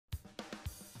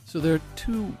So there are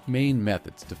two main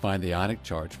methods to find the ionic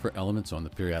charge for elements on the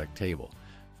periodic table.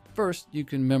 First, you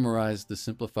can memorize the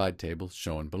simplified table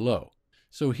shown below.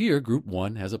 So here, group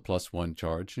 1 has a +1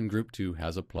 charge and group 2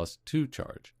 has a +2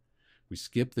 charge. We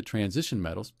skip the transition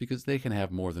metals because they can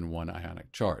have more than one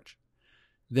ionic charge.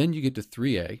 Then you get to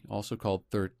 3A, also called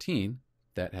 13,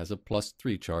 that has a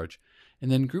 +3 charge, and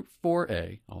then group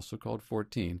 4A, also called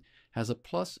 14, has a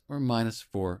plus or minus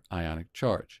 4 ionic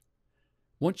charge.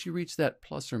 Once you reach that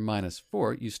plus or minus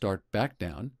 4, you start back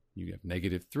down. You have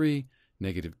 -3,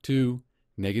 -2,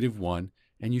 -1,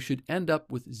 and you should end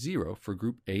up with 0 for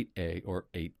group 8A or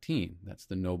 18. That's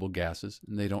the noble gases,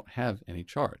 and they don't have any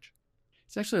charge.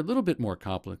 It's actually a little bit more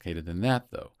complicated than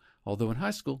that, though, although in high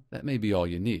school that may be all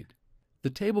you need. The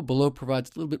table below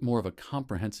provides a little bit more of a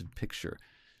comprehensive picture.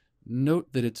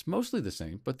 Note that it's mostly the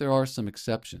same, but there are some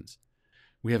exceptions.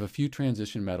 We have a few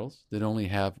transition metals that only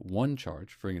have one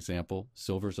charge. For example,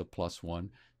 silver's a +1,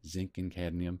 zinc and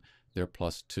cadmium, they're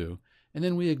 +2. And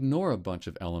then we ignore a bunch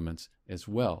of elements as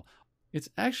well. It's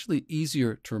actually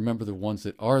easier to remember the ones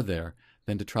that are there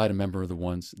than to try to remember the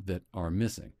ones that are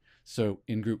missing. So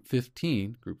in group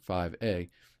 15, group 5A,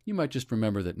 you might just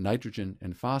remember that nitrogen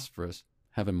and phosphorus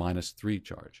have a -3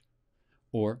 charge.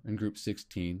 Or in group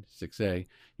 16, 6A,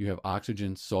 you have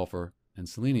oxygen, sulfur, and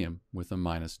selenium with a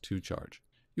 -2 charge.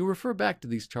 You'll refer back to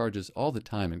these charges all the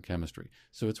time in chemistry,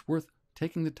 so it's worth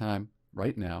taking the time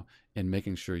right now and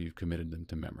making sure you've committed them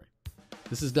to memory.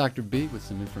 This is Dr. B with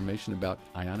some information about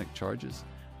ionic charges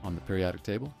on the periodic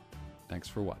table. Thanks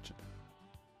for watching.